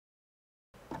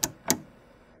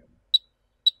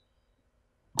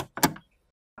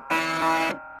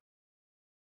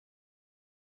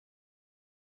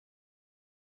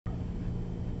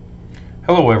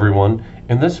Hello everyone,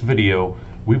 in this video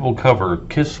we will cover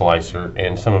Kisslicer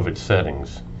and some of its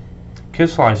settings.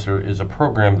 Kisslicer is a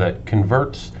program that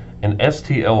converts an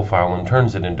STL file and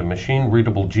turns it into machine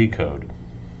readable G-code.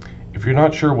 If you're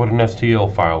not sure what an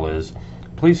STL file is,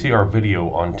 please see our video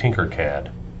on Tinkercad.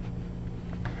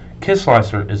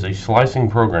 Kisslicer is a slicing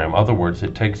program. In other words,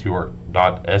 it takes your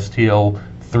 .stl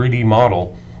 3D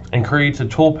model and creates a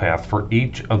toolpath for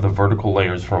each of the vertical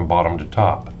layers from bottom to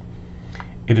top.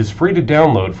 It is free to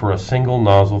download for a single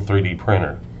nozzle 3D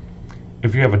printer.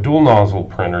 If you have a dual nozzle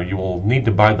printer, you will need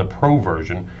to buy the Pro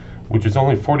version, which is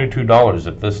only $42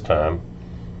 at this time.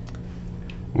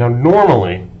 Now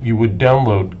normally you would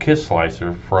download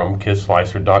Kisslicer from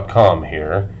kisslicer.com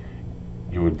here.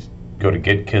 You would go to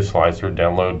Get Kisslicer,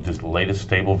 download the latest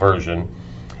stable version,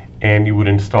 and you would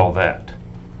install that.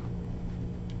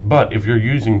 But if you're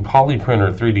using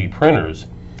PolyPrinter 3D printers,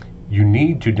 you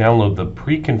need to download the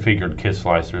pre-configured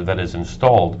Kisslicer that is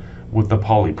installed with the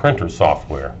PolyPrinter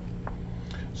software.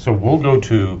 So we'll go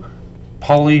to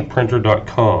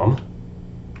polyprinter.com.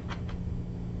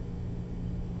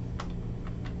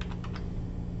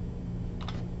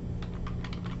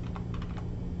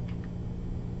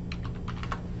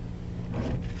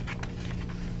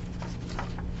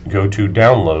 Go to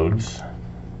Downloads,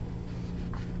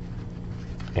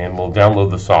 and we'll download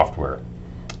the software.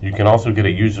 You can also get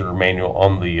a user manual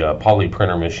on the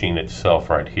PolyPrinter machine itself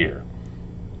right here.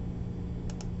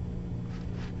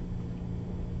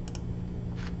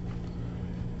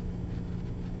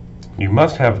 You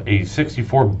must have a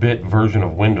 64-bit version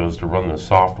of Windows to run this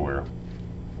software.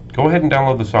 Go ahead and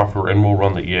download the software and we'll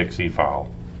run the exe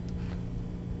file.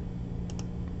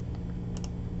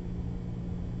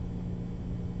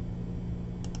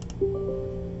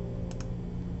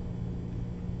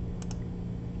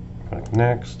 Click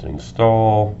Next,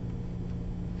 Install.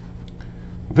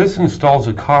 This installs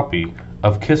a copy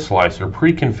of Kisslicer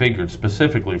pre-configured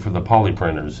specifically for the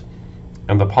PolyPrinters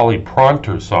and the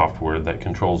PolyPrinter software that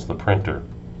controls the printer.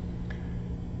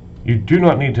 You do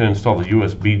not need to install the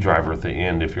USB driver at the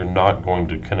end if you're not going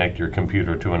to connect your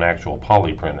computer to an actual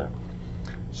PolyPrinter.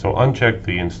 So uncheck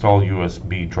the Install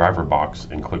USB driver box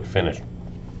and click Finish.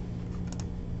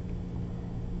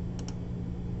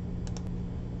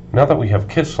 Now that we have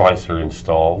Kisslicer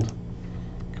installed,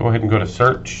 go ahead and go to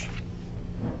Search.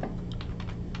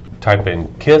 Type in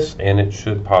Kiss and it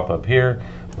should pop up here.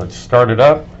 Let's start it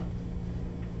up.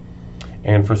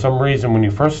 And for some reason when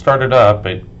you first start it up,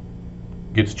 it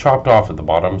gets chopped off at the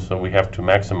bottom, so we have to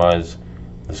maximize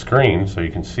the screen so you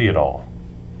can see it all.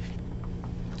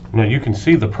 Now you can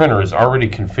see the printer is already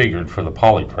configured for the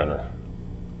PolyPrinter.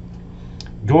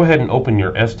 Go ahead and open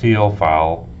your STL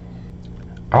file.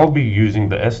 I'll be using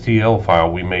the STL file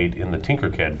we made in the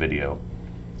Tinkercad video.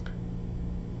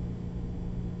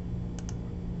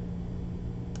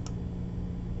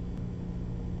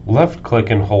 Left click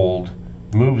and hold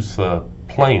moves the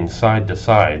plane side to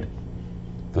side.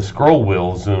 The scroll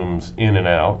wheel zooms in and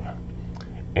out,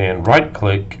 and right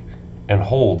click and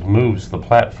hold moves the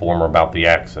platform about the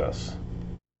axis.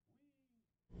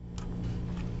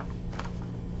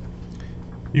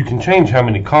 You can change how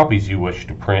many copies you wish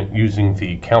to print using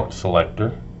the count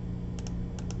selector.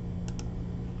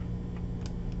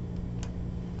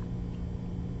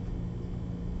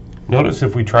 Notice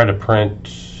if we try to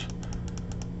print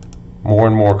more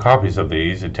and more copies of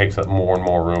these, it takes up more and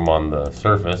more room on the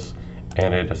surface,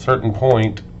 and at a certain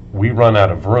point we run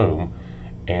out of room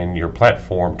and your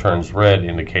platform turns red,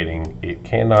 indicating it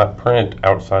cannot print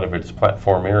outside of its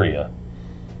platform area.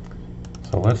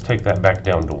 So let's take that back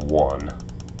down to 1.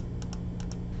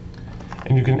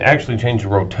 And you can actually change the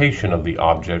rotation of the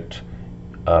object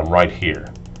right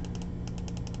here.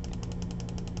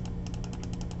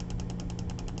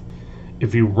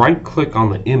 If you right click on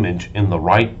the image in the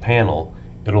right panel,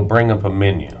 it'll bring up a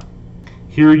menu.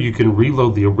 Here you can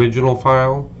reload the original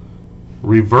file,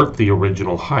 revert the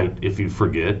original height if you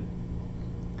forget.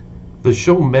 The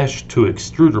Show Mesh to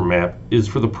Extruder map is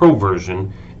for the Pro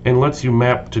version and lets you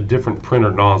map to different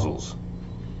printer nozzles.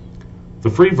 The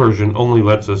free version only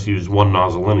lets us use one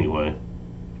nozzle anyway.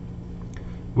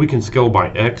 We can scale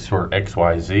by X or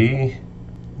XYZ.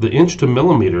 The inch to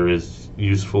millimeter is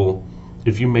useful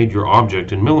if you made your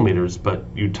object in millimeters but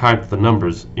you typed the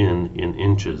numbers in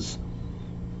inches.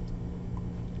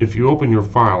 If you open your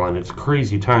file and it's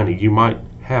crazy tiny, you might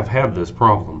have had this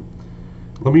problem.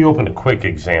 Let me open a quick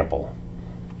example.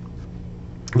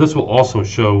 This will also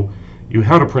show you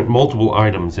how to print multiple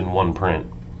items in one print.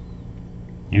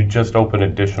 You just open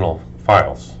additional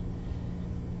files.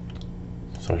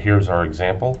 So here's our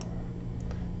example.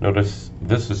 Notice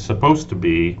this is supposed to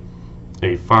be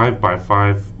a 5 by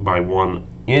 5 by 1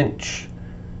 inch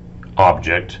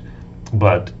object,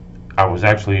 but I was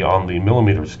actually on the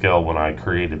millimeter scale when I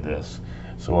created this.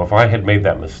 So if I had made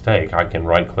that mistake, I can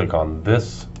right click on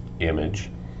this image,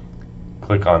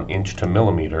 click on inch to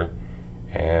millimeter,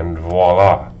 and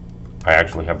voila, I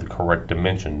actually have the correct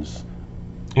dimensions.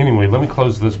 Anyway, let me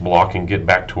close this block and get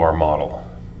back to our model.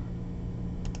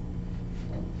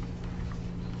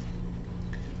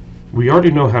 We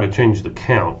already know how to change the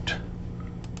count,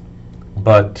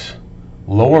 but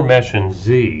lower mesh in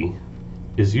Z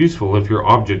is useful if your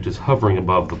object is hovering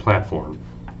above the platform.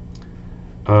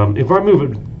 If I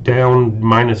move it down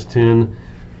 -10,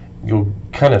 you'll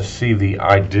kind of see the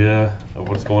idea of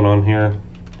what's going on here.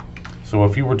 So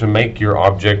if you were to make your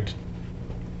object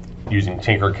using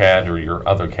Tinkercad or your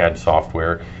other CAD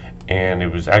software, and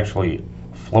it was actually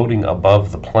floating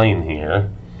above the plane here,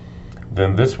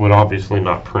 then this would obviously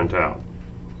not print out.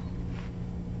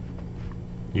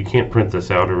 You can't print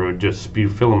this out or it would just spew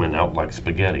filament out like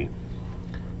spaghetti.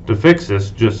 To fix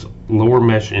this, just lower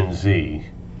mesh in Z,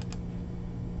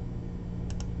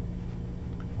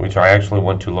 which I actually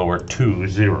want to lower to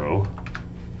 0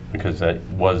 because that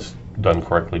was done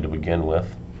correctly to begin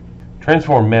with.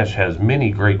 Transform Mesh has many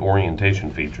great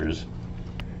orientation features.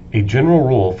 A general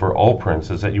rule for all prints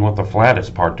is that you want the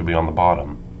flattest part to be on the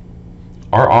bottom.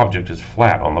 Our object is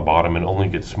flat on the bottom and only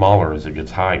gets smaller as it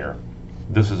gets higher.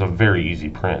 This is a very easy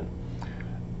print.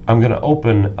 I'm going to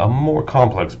open a more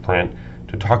complex print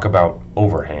to talk about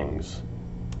overhangs.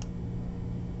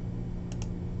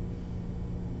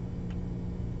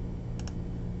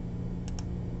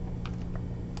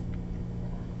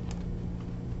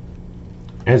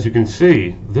 As you can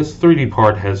see, this 3D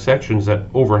part has sections that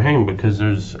overhang because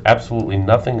there's absolutely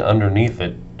nothing underneath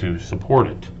it to support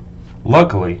it.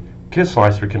 Luckily,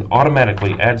 Kisslicer can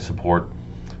automatically add support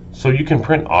so you can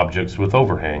print objects with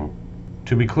overhang.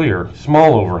 To be clear,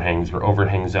 small overhangs or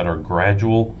overhangs that are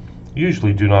gradual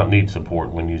usually do not need support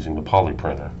when using the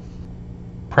PolyPrinter.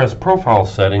 Press Profile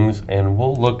Settings and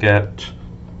we'll look at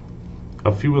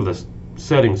a few of the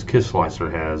settings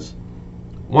Kisslicer has.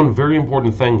 One very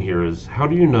important thing here is, how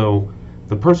do you know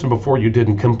the person before you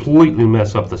didn't completely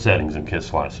mess up the settings in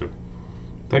Kisslicer?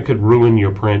 That could ruin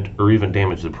your print or even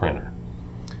damage the printer.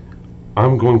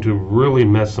 I'm going to really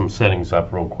mess some settings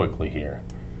up real quickly here.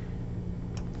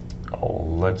 Oh,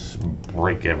 let's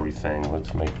break everything.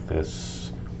 Let's make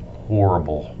this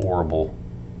horrible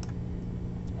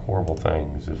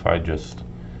things. If I just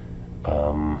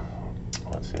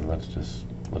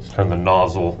let's turn the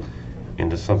nozzle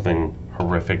into something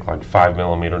horrific like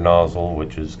 5mm nozzle,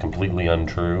 which is completely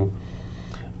untrue.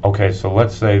 Okay, so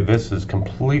let's say this is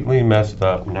completely messed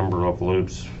up, number of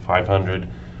loops 500.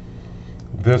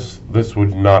 This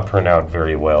would not print out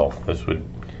very well. This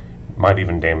might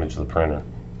even damage the printer.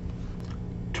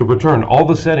 To return all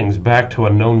the settings back to a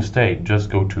known state, just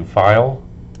go to File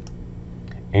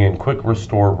and Quick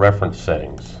Restore Reference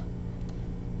Settings.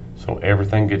 So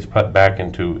everything gets put back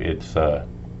into its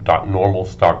 .normal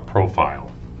stock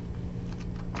profile.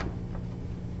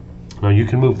 Now you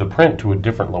can move the print to a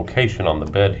different location on the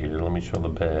bed here. Let me show the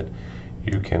bed.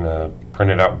 You can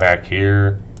print it out back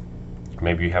here.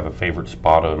 Maybe you have a favorite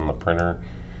spot on the printer.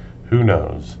 Who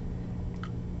knows?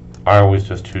 I always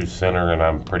just choose center and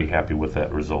I'm pretty happy with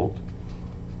that result.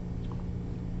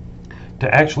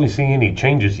 To actually see any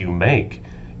changes you make,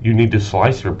 you need to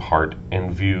slice your part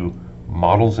and view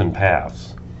Models and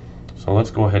Paths. So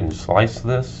let's go ahead and slice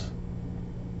this.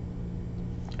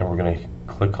 And we're going to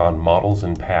click on Models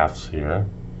and Paths here.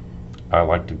 I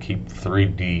like to keep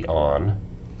 3D on.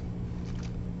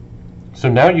 So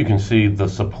now you can see the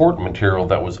support material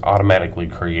that was automatically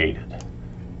created.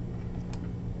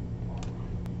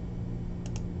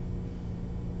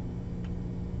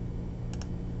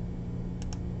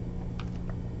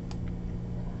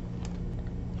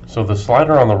 So the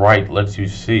slider on the right lets you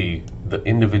see the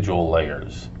individual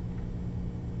layers.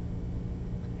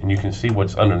 And you can see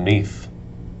what's underneath,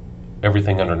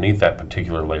 everything underneath that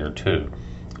particular layer too.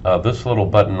 This little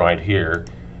button right here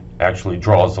actually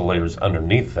draws the layers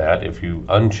underneath that. If you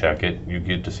uncheck it, you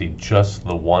get to see just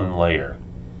the one layer.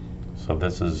 So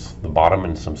this is the bottom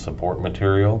and some support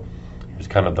material. Here's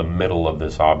kind of the middle of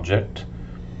this object.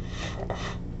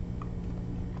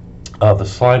 The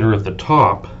slider at the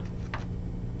top,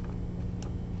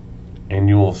 and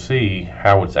you will see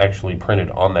how it's actually printed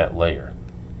on that layer.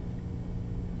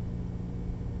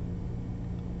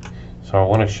 So I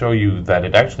want to show you that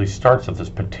it actually starts at this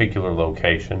particular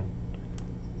location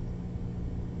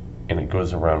and it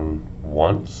goes around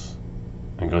once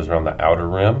and goes around the outer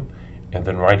rim, and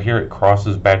then right here it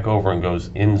crosses back over and goes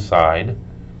inside,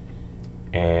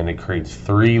 and it creates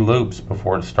 3 loops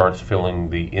before it starts filling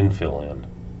the infill in.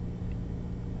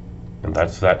 And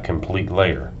that's that complete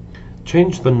layer.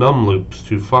 Change the num loops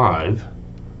to 5.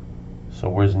 So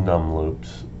where's num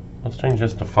loops? Let's change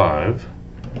this to 5.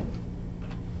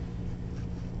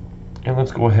 And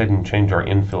let's go ahead and change our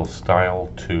infill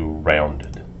style to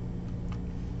rounded.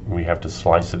 We have to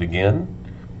slice it again.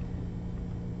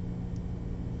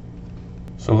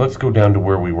 So let's go down to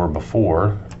where we were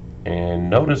before, and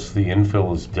notice the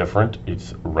infill is different.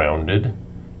 It's rounded.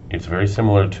 It's very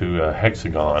similar to a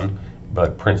hexagon,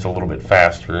 but prints a little bit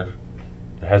faster.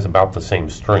 It has about the same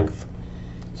strength.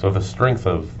 So the strength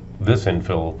of this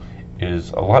infill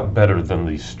is a lot better than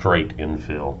the straight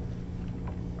infill.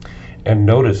 And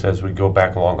notice as we go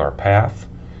back along our path,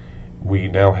 we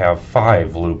now have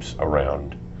 5 loops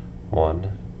around.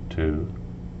 1, 2,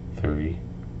 3,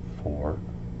 4,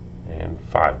 and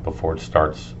 5 before it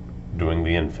starts doing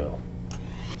the infill.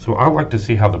 So I like to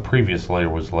see how the previous layer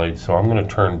was laid, so I'm going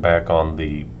to turn back on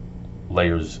the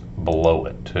layers below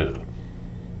it too.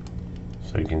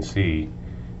 So you can see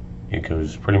it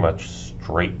goes pretty much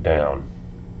straight down.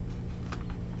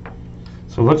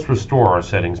 So let's restore our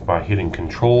settings by hitting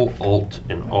Control, Alt,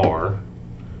 and R,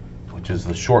 which is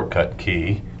the shortcut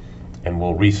key, and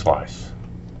we'll reslice.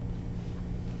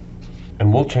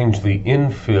 And we'll change the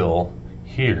infill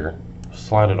here,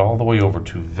 slide it all the way over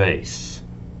to vase.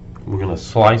 We're going to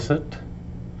slice it.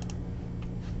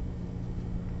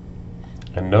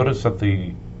 And notice that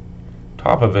the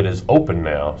top of it is open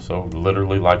now, so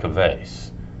literally like a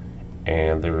vase.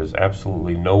 And there is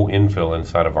absolutely no infill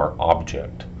inside of our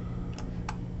object.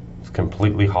 It's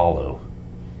completely hollow.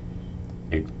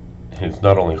 It's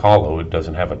not only hollow, it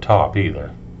doesn't have a top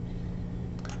either.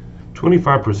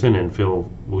 25% infill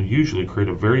will usually create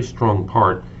a very strong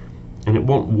part, and it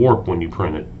won't warp when you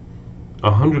print it.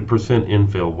 100%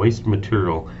 infill wastes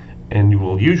material, and you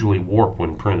will usually warp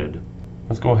when printed.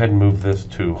 Let's go ahead and move this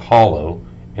to hollow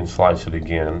and slice it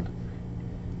again.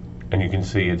 And you can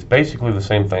see it's basically the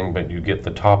same thing, but you get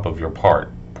the top of your part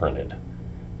printed.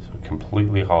 So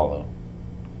completely hollow.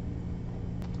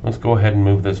 Let's go ahead and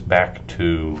move this back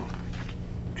to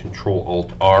Control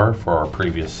Alt R for our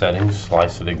previous settings.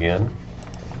 Slice it again.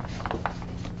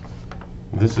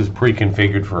 This is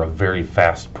pre-configured for a very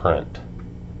fast print.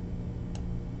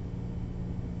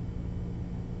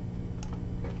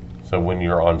 So when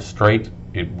you're on straight,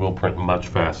 it will print much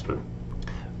faster.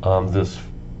 This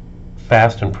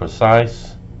fast and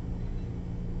precise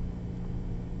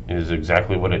is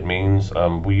exactly what it means.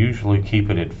 We usually keep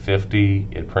it at 50.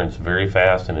 It prints very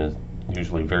fast and is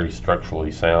usually very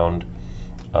structurally sound.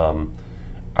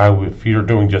 If you're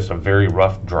doing just a very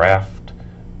rough draft,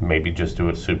 maybe just do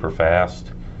it super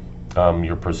fast.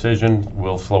 Your precision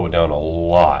will slow it down a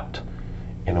lot,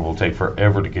 and it will take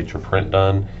forever to get your print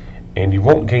done, and you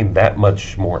won't gain that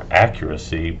much more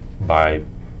accuracy by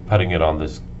putting it on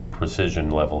this precision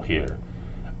level here.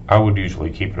 I would usually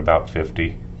keep it about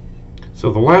 50.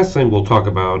 So the last thing we'll talk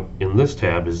about in this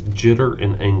tab is jitter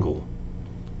and angle.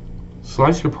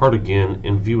 Slice your part again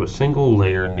and view a single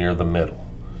layer near the middle.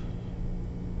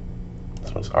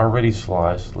 So it's already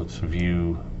sliced. Let's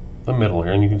view the middle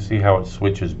here, and you can see how it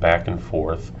switches back and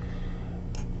forth.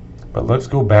 But let's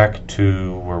go back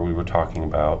to where we were talking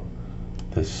about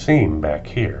this seam back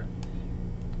here.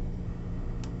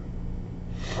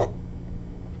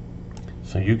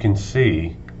 So you can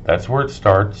see that's where it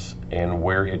starts and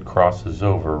where it crosses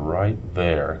over right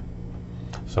there.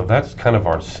 So that's kind of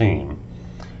our seam,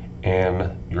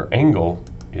 and your angle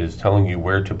is telling you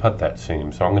where to put that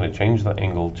seam. So I'm going to change the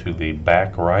angle to the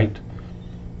back right,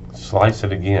 slice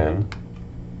it again,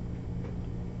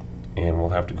 and we'll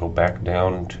have to go back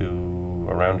down to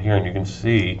around here, and you can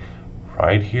see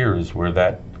right here is where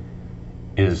that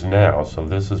is now. So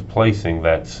this is placing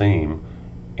that seam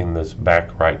in this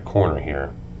back right corner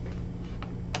here.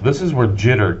 This is where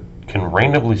jitter can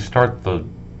randomly start the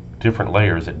different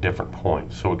layers at different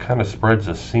points, so it kind of spreads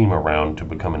a seam around to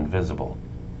become invisible.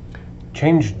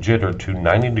 Change jitter to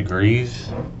 90 degrees,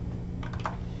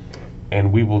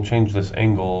 and we will change this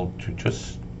angle to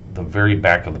just the very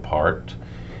back of the part.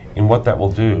 And what that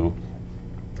will do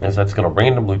is that's going to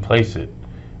randomly place it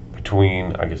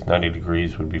between, I guess 90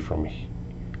 degrees would be from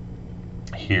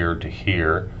here to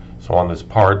here. So on this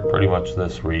part, pretty much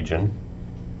this region.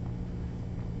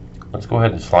 Let's go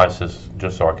ahead and slice this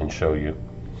just so I can show you.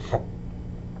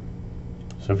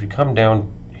 So if you come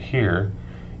down here,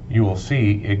 you will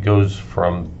see it goes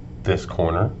from this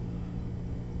corner,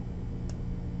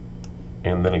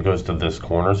 and then it goes to this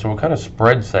corner. So it kind of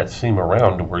spreads that seam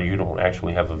around to where you don't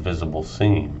actually have a visible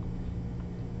seam.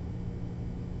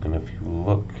 And if you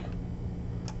look,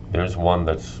 there's one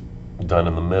that's done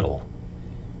in the middle.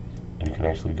 And you can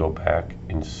actually go back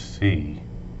and see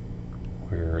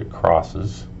where it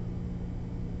crosses.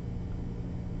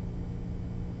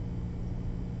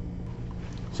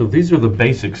 So these are the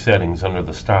basic settings under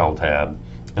the Style tab,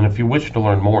 and if you wish to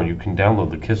learn more, you can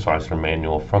download the Kisslicer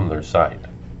manual from their site.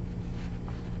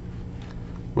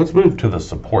 Let's move to the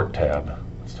Support tab.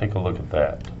 Let's take a look at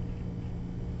that.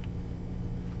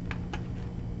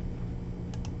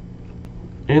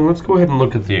 And let's go ahead and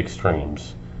look at the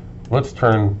extremes. Let's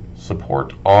turn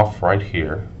Support off right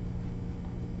here,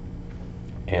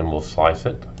 and we'll slice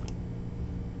it.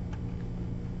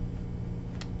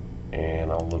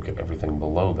 And I'll look at everything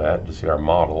below that to see our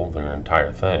model, their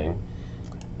entire thing.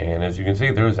 And as you can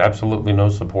see, there is absolutely no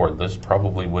support. This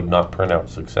probably would not print out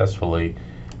successfully.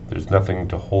 There's nothing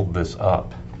to hold this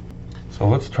up. So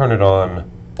let's turn it on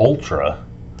Ultra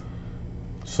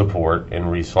Support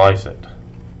and reslice it.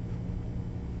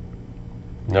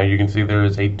 Now you can see there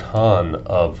is a ton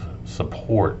of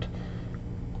support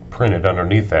printed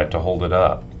underneath that to hold it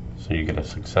up, so you get a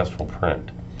successful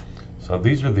print. So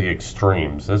these are the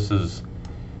extremes. This is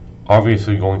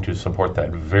obviously going to support that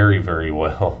very, very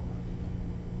well.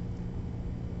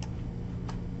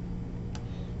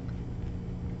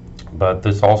 But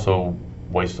this also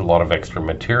wastes a lot of extra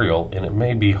material, and it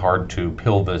may be hard to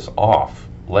peel this off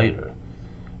later.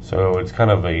 So it's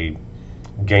kind of a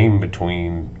game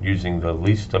between using the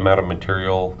least amount of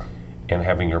material and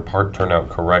having your part turn out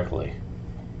correctly.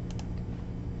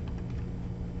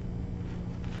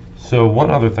 So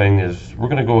one other thing is we're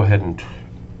going to go ahead and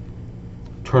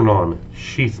turn on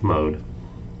sheath mode.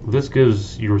 This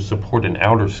gives your support an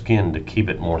outer skin to keep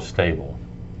it more stable.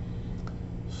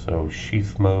 So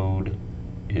sheath mode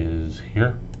is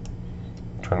here.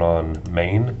 Turn on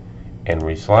main and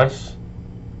reslice.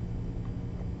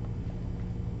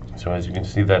 So as you can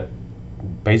see, that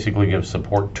basically gives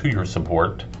support to your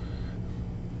support.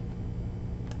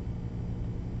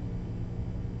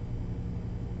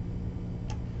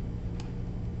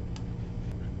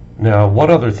 Now, one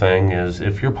other thing is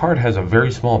if your part has a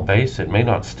very small base, it may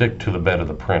not stick to the bed of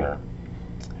the printer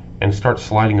and start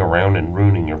sliding around and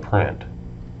ruining your print.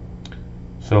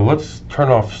 So let's turn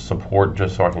off support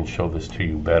just so I can show this to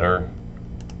you better,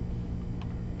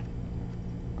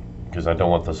 because I don't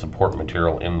want the support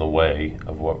material in the way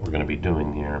of what we're going to be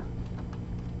doing here.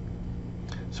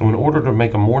 So in order to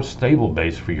make a more stable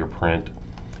base for your print,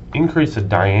 increase the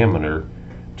diameter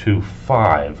to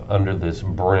 5 under this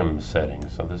brim setting.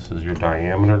 So this is your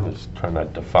diameter. Let's turn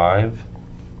that to 5.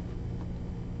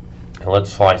 And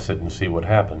let's slice it and see what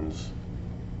happens.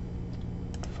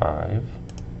 5.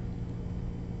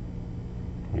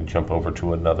 We jump over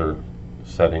to another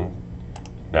setting.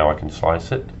 Now I can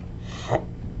slice it.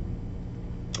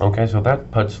 Okay, so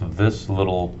that puts this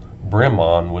little brim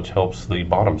on, which helps the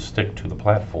bottom stick to the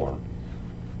platform.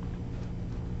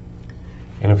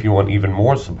 And if you want even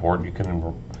more support, you can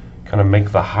kind of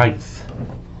make the height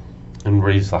and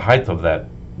raise the height of that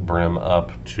brim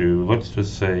up to, let's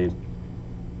just say,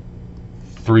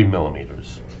 3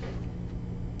 millimeters.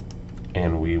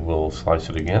 And we will slice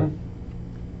it again.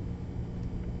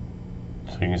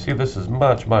 So you can see this is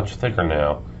much, much thicker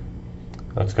now.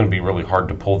 That's going to be really hard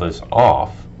to pull this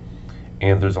off.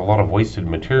 And there's a lot of wasted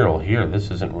material here. This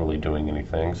isn't really doing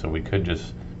anything, so we could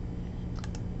just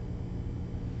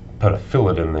put a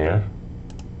fillet in there,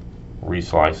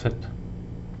 reslice it,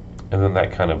 and then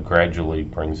that kind of gradually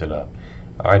brings it up.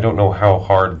 I don't know how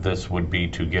hard this would be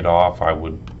to get off. I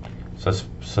would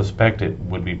suspect it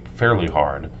would be fairly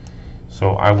hard.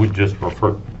 So I would just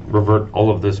revert all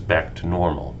of this back to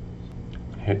normal.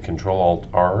 Hit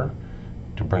Control-Alt-R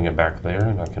to bring it back there,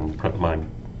 and I can put my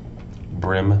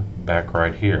brim back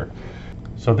right here.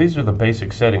 So these are the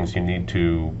basic settings you need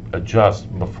to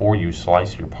adjust before you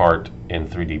slice your part and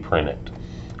 3D print it.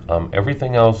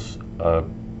 Everything else,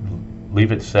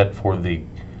 leave it set for the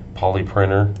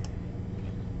PolyPrinter.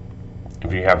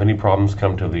 If you have any problems,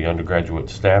 come to the undergraduate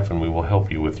staff and we will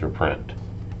help you with your print.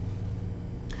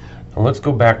 Now let's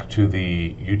go back to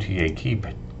the UTA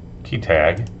key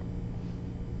tag.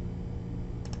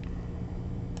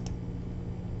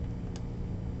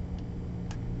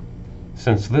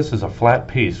 Since this is a flat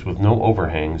piece with no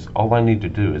overhangs, all I need to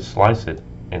do is slice it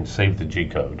and save the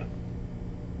G-code.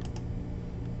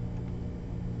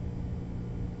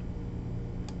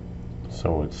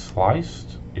 So it's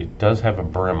sliced. It does have a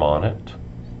brim on it,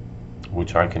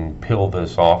 which I can peel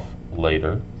this off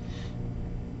later.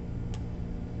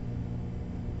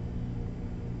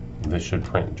 This should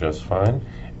print just fine.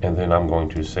 And then I'm going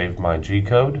to save my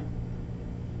G-code.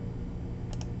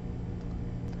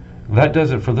 That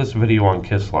does it for this video on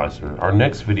Kisslicer. Our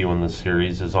next video in this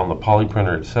series is on the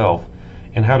PolyPrinter itself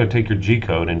and how to take your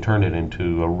G-code and turn it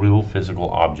into a real physical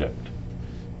object.